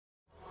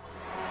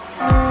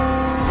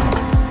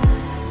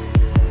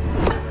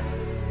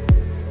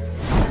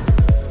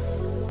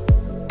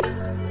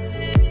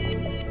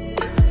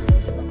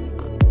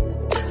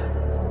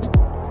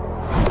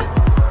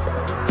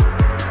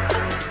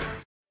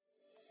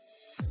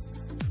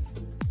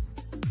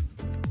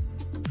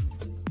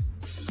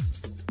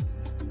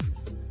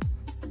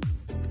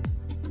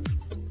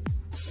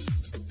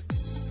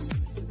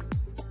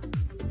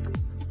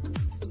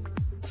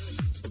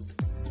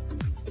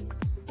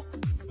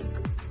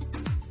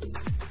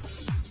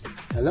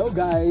Hello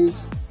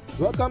guys!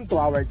 Welcome to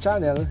our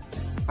channel.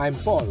 I'm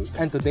Paul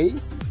and today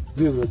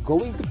we will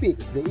going to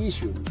fix the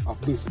issue of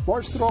this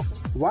 4-stroke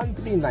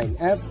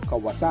 139F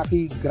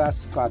Kawasaki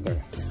Grasscutter.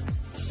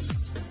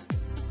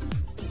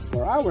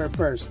 For our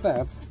first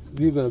step,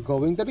 we will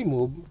going to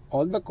remove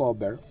all the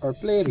cover or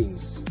play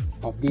rings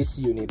of this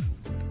unit.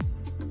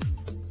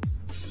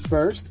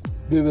 First,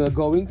 we will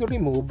going to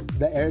remove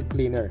the air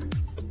cleaner.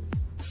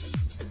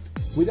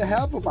 With the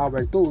help of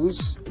our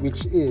tools,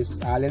 which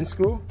is Allen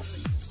screw,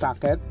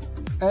 socket,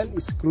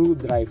 and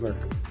screwdriver.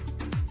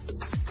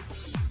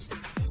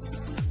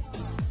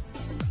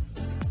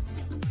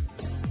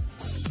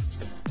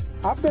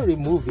 After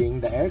removing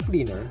the air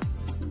cleaner,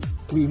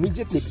 we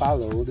immediately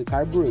follow the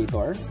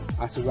carburetor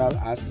as well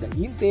as the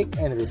intake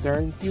and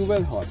return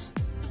fuel hose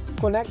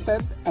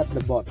connected at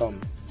the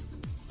bottom.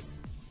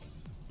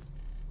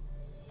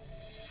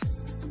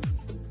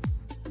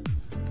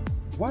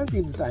 One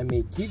tip that I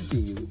may give to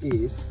you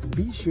is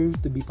be sure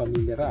to be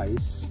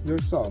familiarize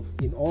yourself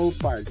in all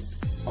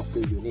parts of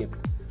the unit.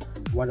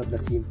 One of the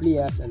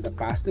simplest and the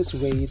fastest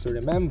way to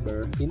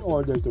remember in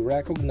order to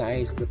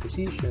recognize the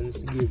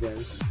positions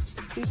given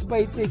is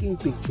by taking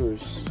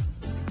pictures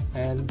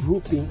and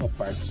grouping of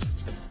parts.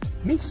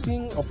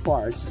 Mixing of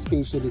parts,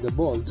 especially the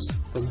bolts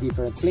from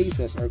different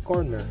places or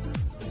corner,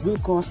 will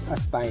cause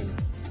us time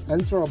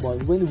and trouble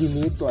when we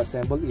need to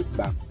assemble it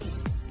back.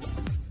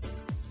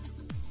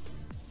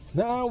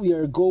 Now we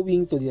are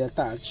going to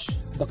detach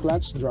the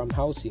clutch drum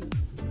housing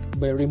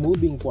by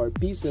removing 4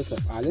 pieces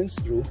of Allen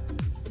screw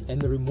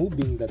and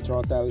removing the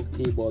throttle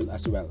cable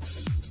as well.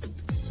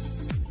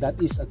 That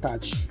is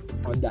attached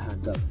on the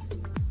handle.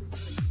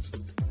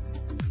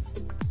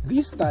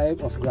 This type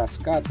of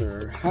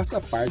Grasscutter has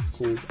a part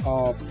code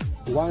of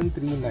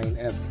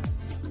 139F.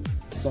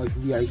 So if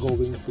we are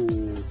going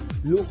to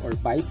look or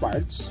buy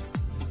parts,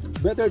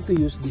 better to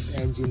use this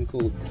engine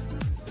code.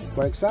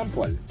 For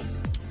example,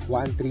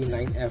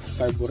 139F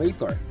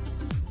carburetor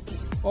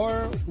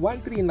or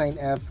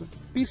 139F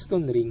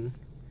piston ring,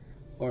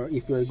 or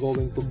if you're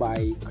going to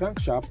buy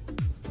crankshaft,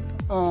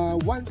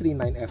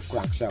 139F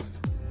crankshaft.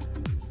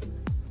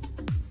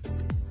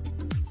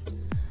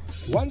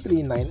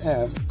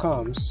 139F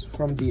comes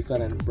from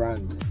different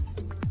brand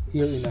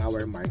here in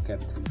our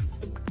market.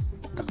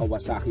 The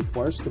Kawasaki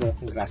 4-stroke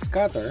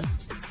Grasscutter,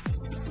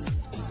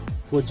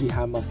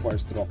 Fujiyama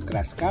 4-stroke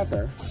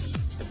Grasscutter,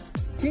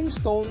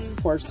 Kingston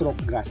 4-stroke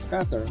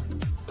Grasscutter,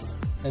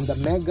 and the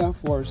Mega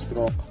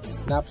 4-stroke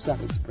knapsack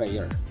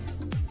sprayer,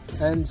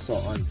 and so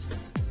on.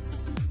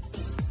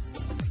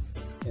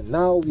 And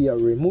now we are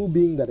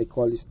removing the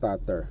recoil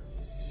starter.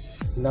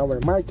 In our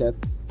market,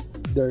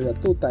 there are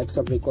 2 types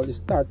of recoil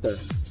starter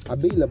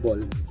available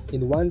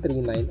in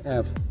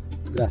 139F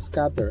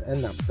Grasscutter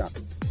and knapsack.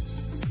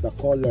 The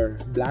color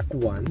black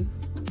one,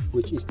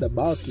 which is the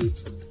bulky,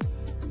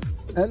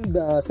 and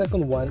the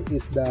second one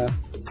is the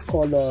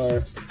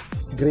color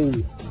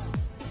gray,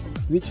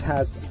 which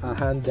has a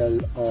handle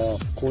of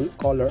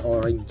color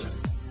orange.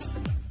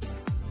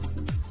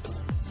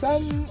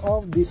 Some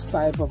of this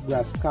type of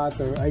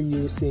Grasscutter are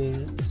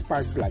using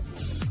spark plug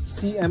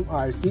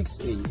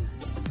CMR6A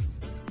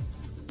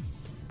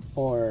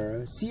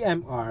or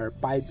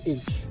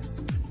CMR5H,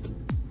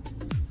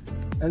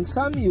 and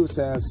some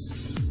uses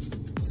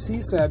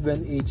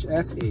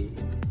C7HSA,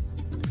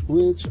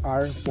 which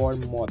are for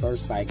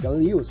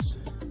motorcycle use.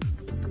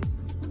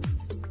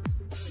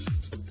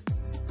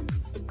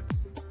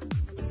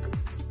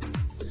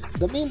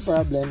 The main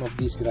problem of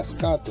this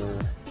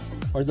Grasscutter,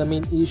 or the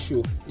main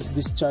issue, is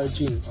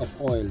discharging of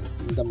oil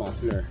in the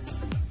muffler,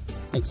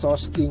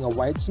 exhausting a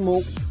white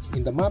smoke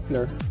in the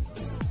muffler,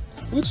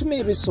 which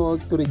may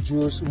result to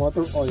reduce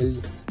motor oil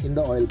in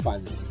the oil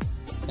pan,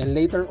 and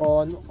later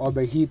on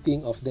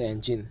overheating of the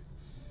engine,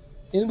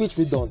 in which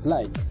we don't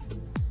like.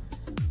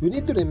 We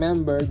need to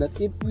remember that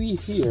if we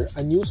hear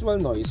unusual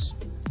noise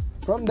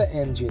from the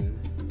engine,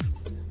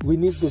 we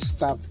need to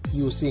stop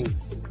using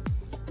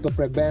to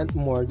prevent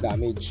more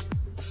damage.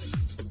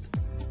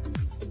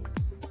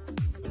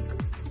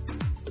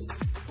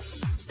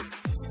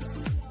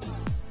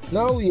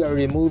 Now we are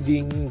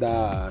removing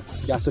the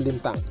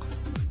gasoline tank.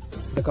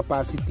 The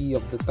capacity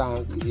of the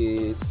tank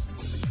is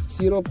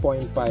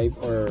 0.5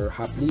 or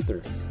half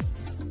liter.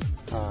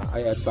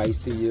 I advise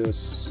to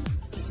use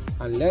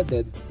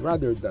unleaded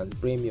rather than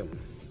premium.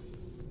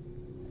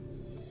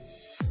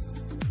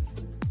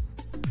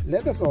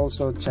 Let us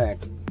also check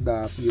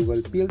the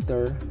fuel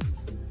filter,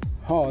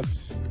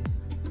 hose,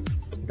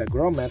 the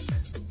grommet,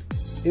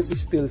 it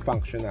is still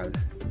functional.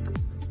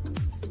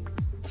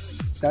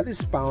 That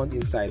is found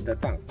inside the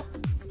tank.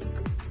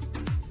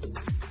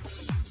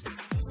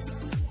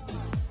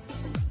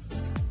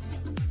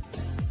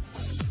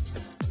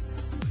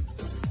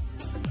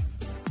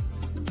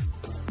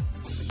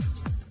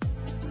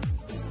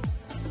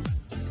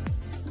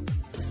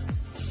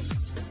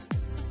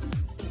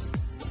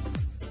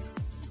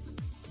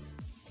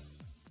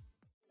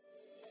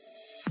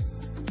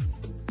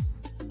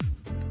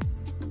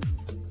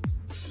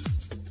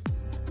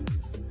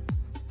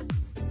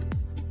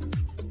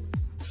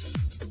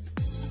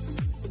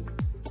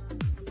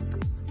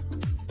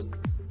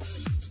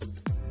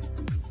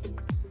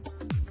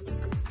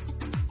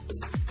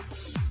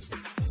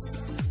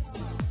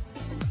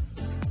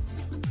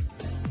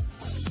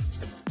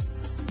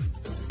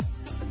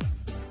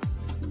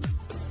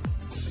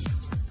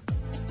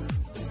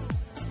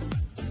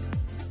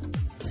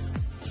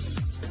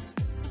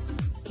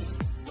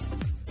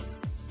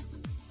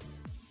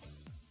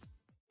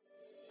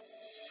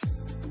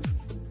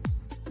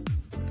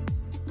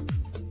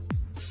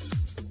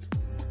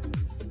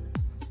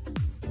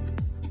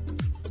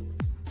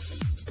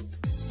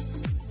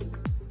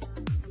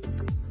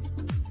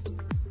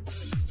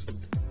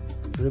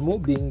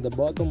 Removing the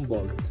bottom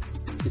bolt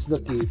is the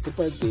key to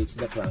partake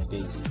the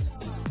crankcase.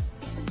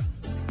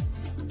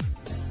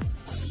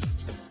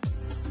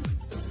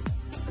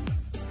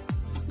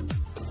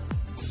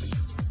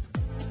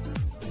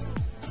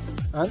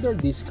 Under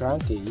this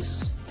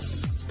crankcase,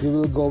 we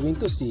will going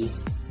to see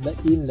the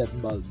inlet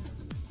bulb.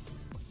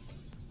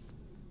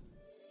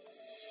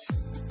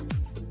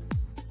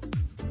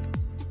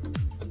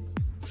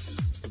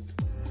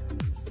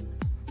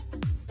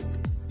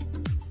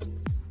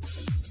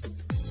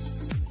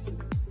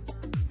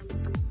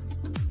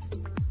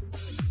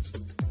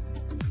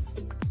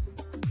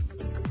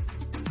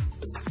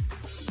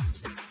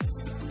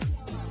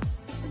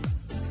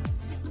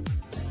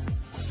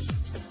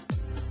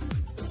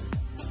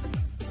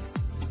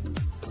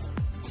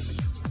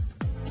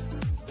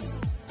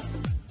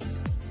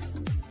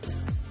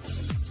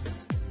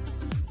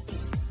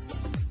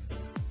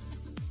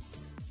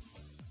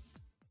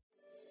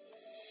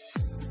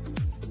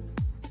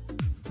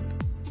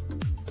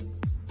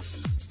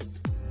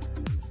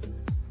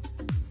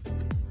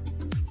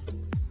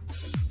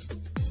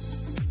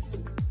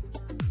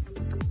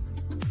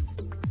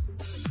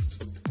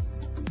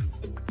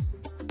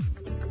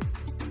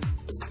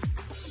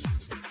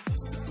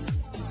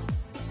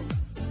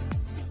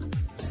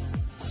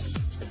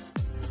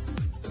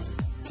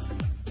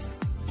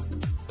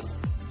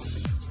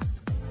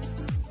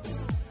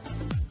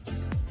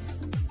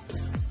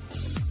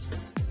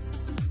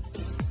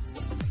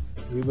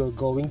 We will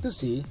going to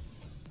see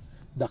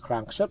the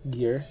crankshaft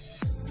gear,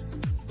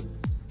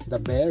 the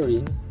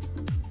bearing,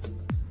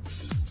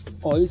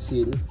 oil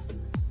seal,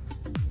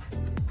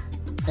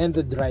 and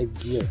the drive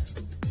gear.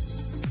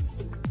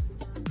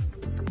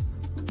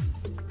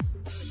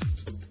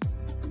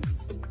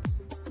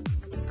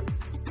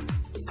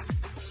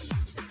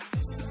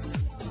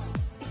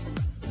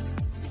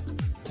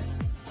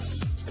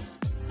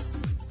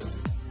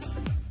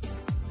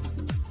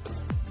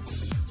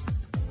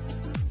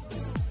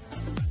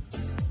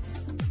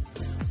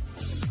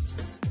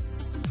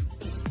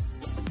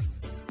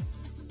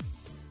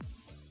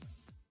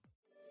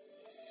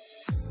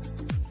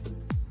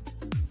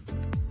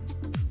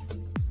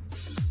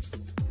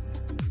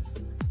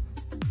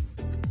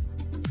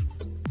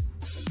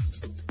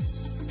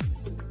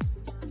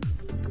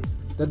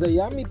 The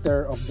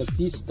diameter of the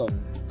piston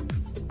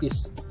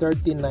is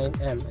 39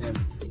 mm,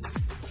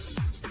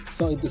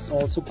 so it is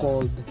also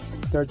called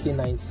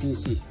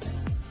 39cc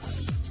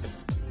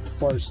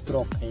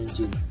 4-stroke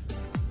engine.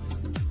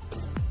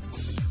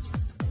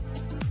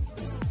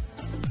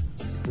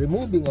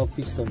 Removing of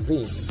piston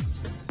ring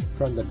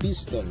from the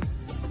piston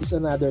is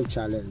another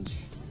challenge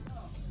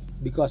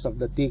because of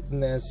the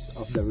thickness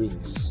of the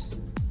rings.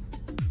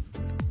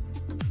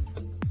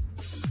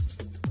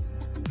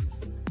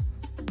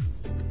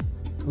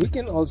 We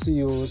can also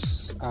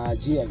use a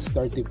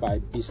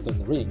GX35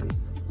 piston ring,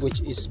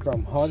 which is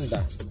from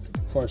Honda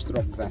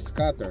 4-stroke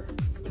Grasscutter,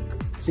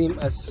 same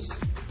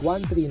as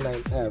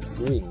 139F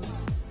ring,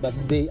 but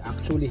they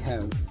actually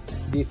have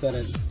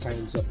different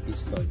kinds of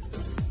piston.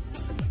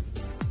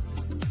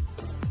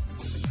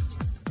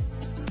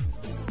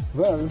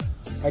 Well,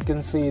 I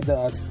can say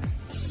that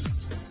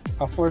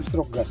a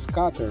 4-stroke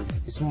Grasscutter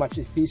is much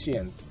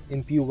efficient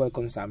in fuel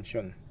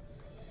consumption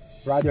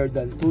rather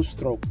than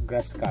 2-stroke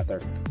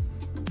Grasscutter.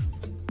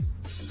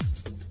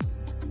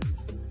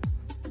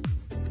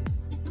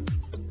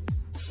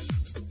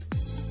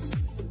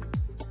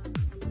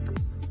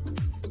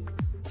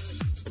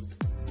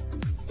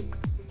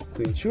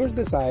 To ensure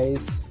the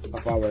size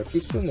of our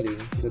piston ring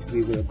that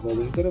we will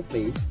going to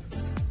replace,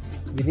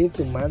 we need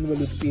to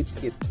manually fit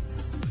it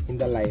in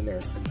the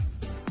liner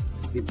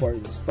before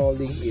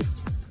installing it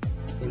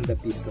in the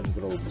piston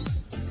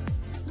grooves.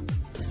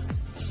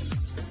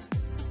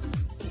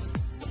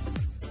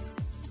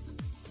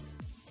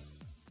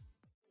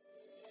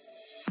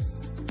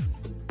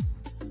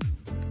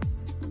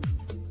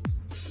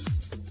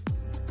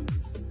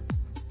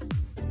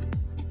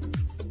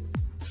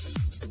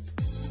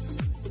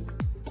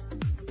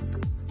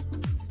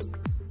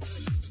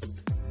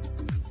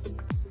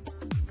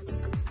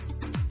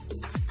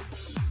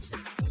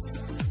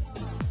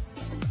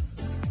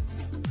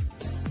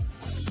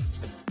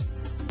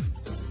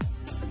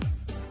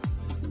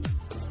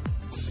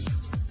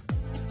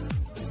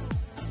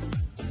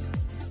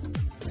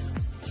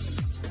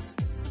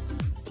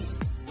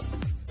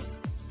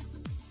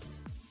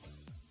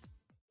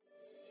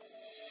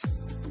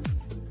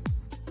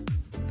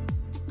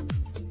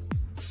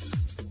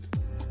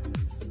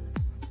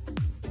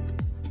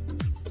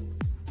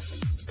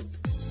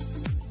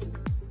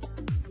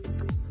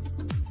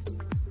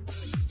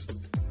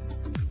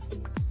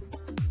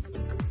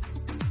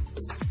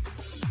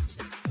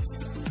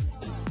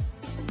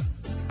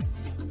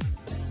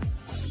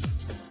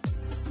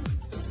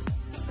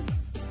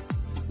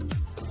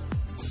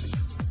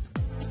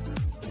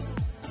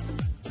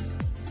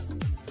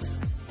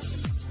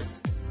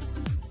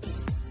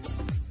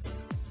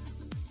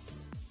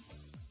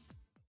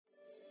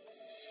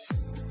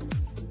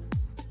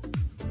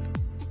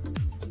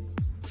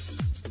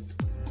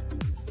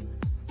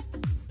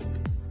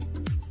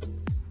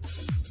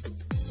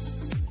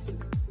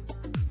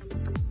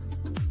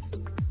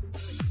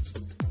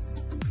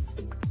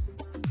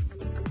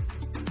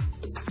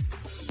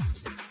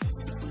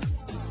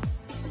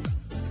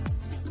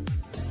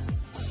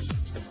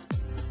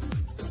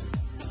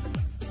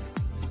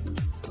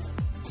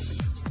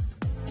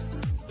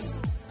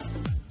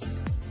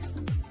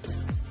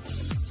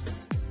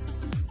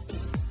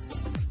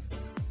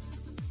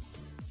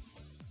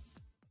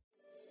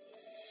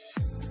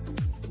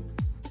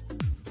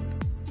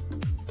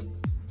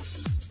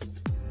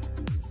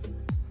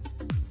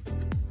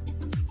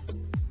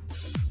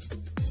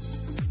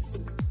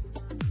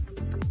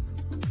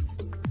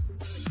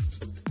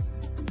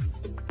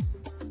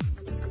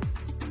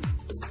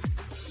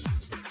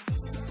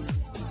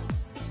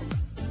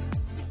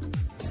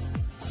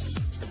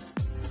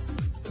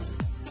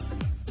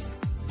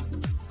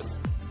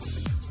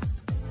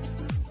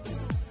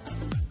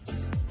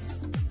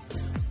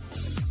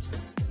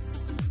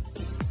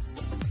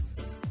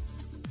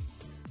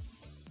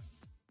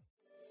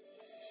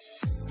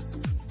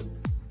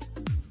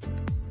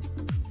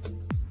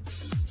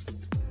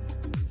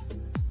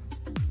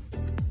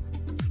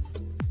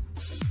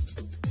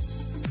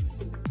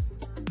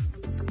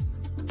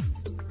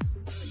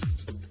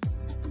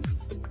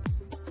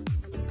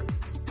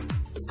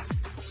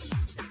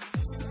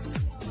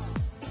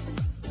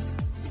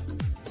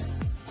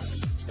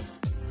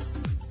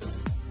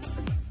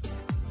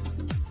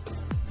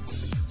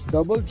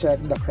 Double check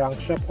the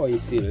crankshaft oil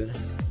seal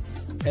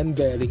and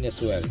bearing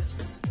as well,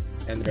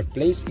 and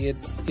replace it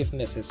if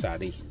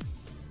necessary.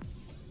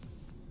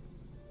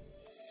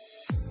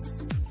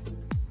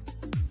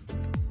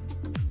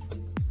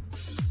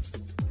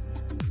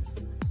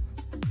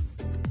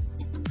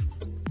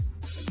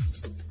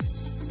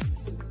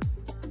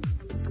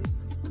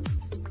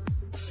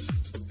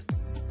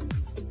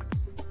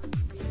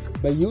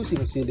 By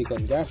using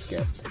silicone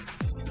gasket,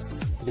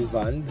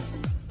 Trivand,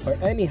 or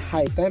any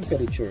high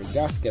temperature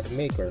gasket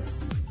maker,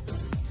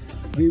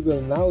 we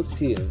will now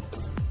seal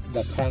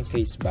the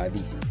crankcase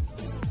body.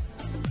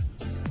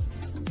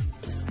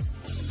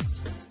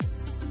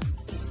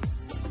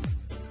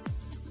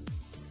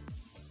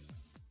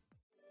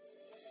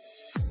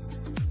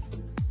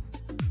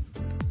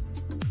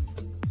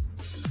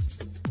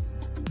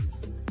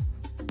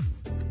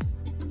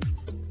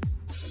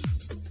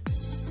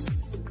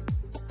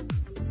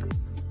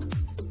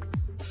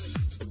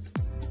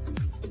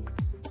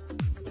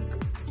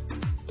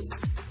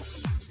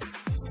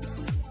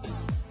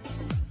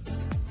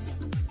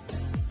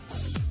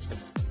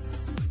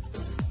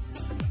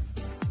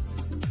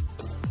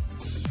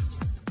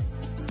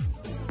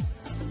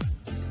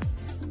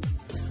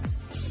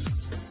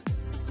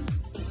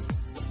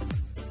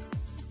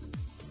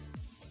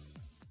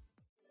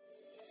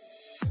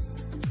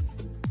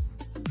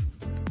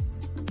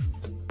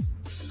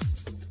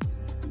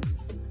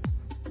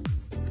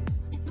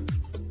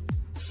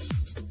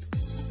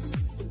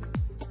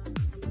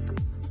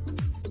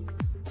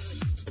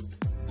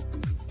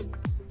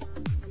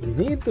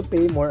 We need to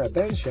pay more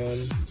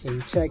attention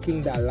in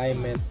checking the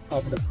alignment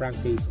of the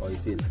crankcase oil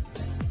seal,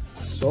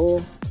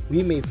 so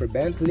we may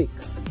prevent leak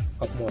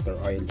of motor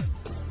oil.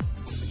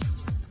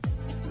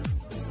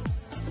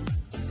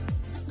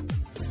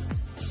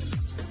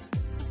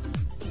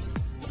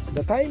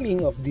 The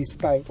timing of this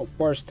type of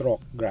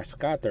 4-stroke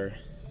Grasscutter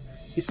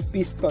is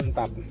piston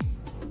top,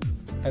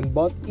 and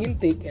both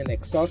intake and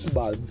exhaust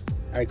valve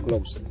are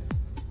closed.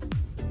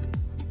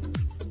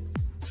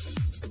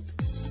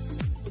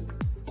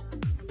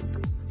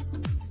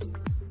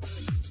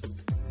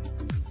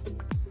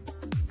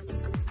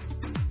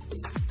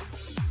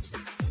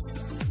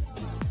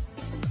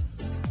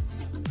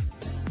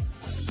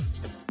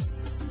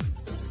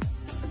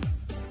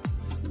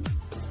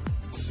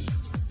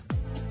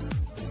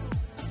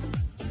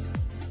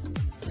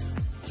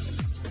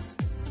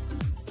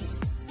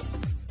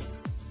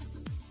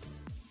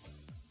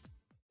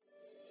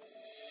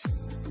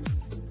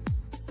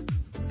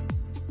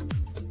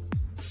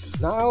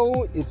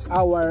 Now, it's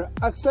our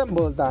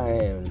assemble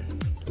time.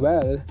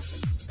 Well,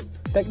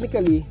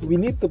 technically, we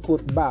need to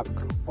put back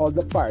all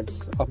the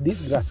parts of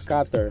this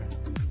Grasscutter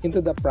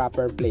into the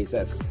proper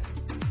places.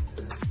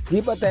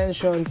 Give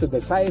attention to the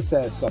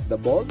sizes of the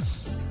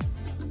bolts,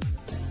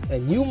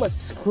 and you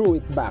must screw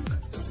it back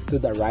to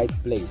the right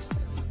place.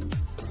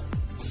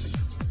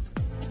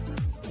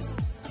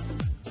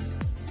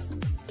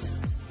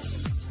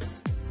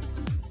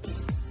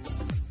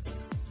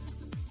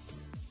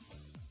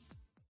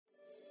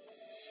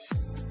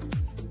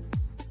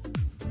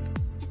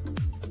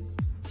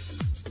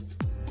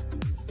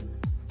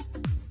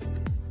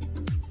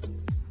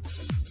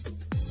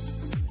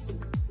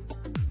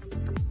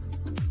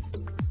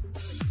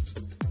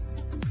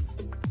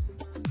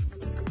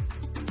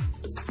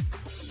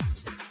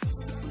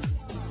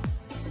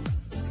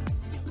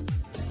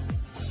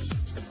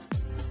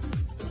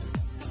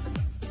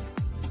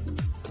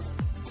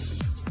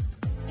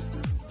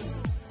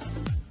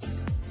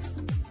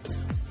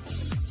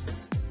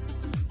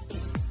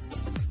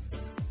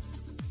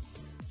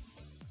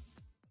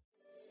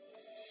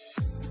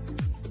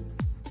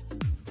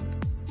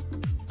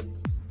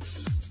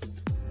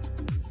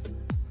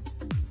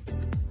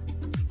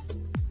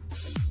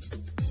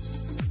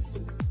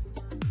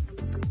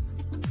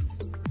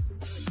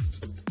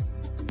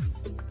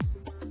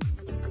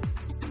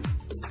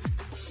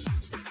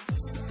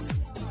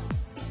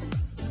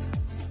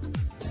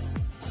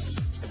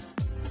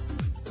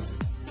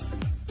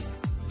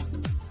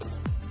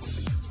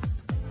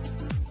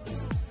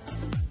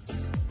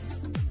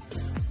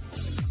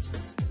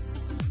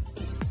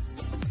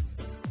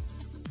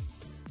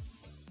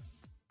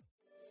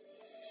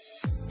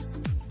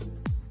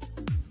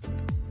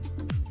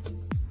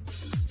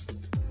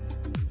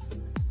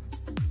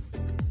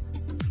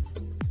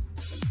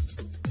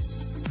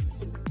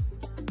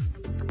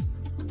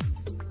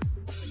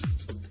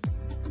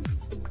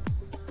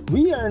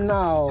 We are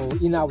now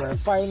in our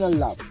final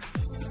lap,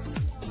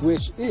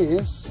 which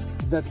is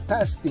the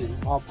testing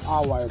of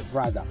our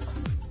product.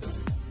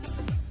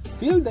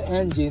 Fill the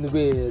engine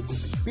with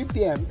 50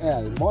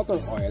 ml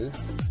motor oil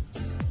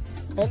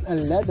and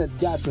unleaded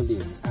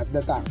gasoline at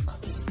the tank.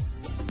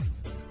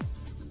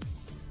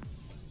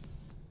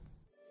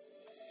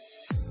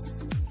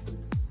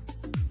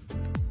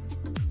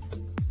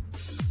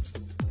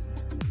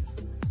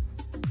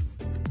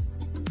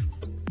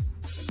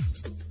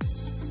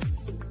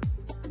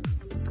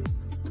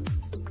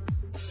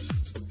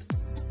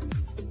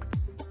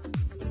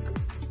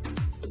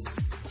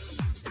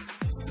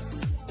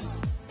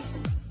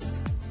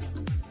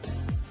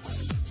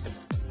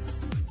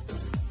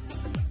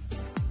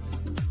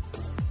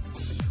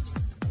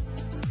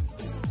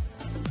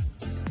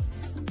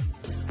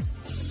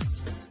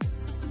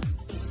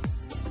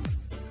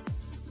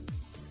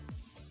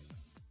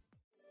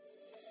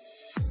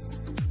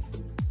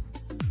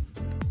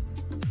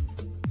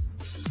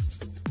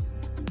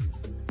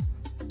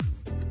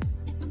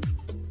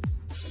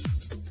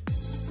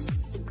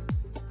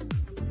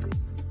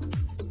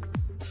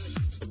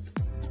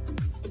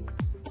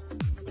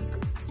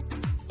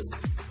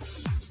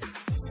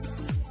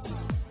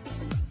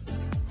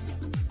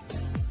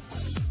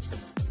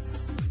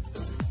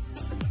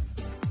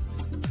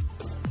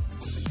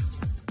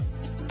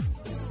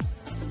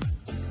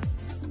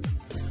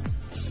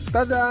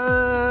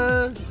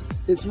 Ta-da!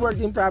 It's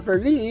working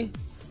properly.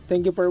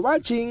 Thank you for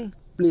watching.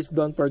 Please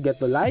don't forget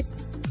to like,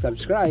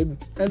 subscribe,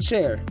 and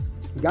share.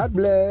 God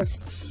bless!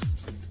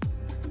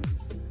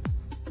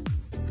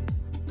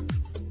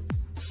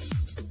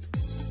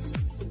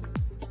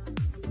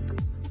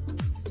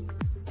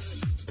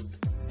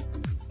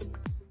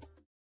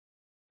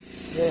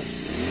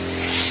 Yeah.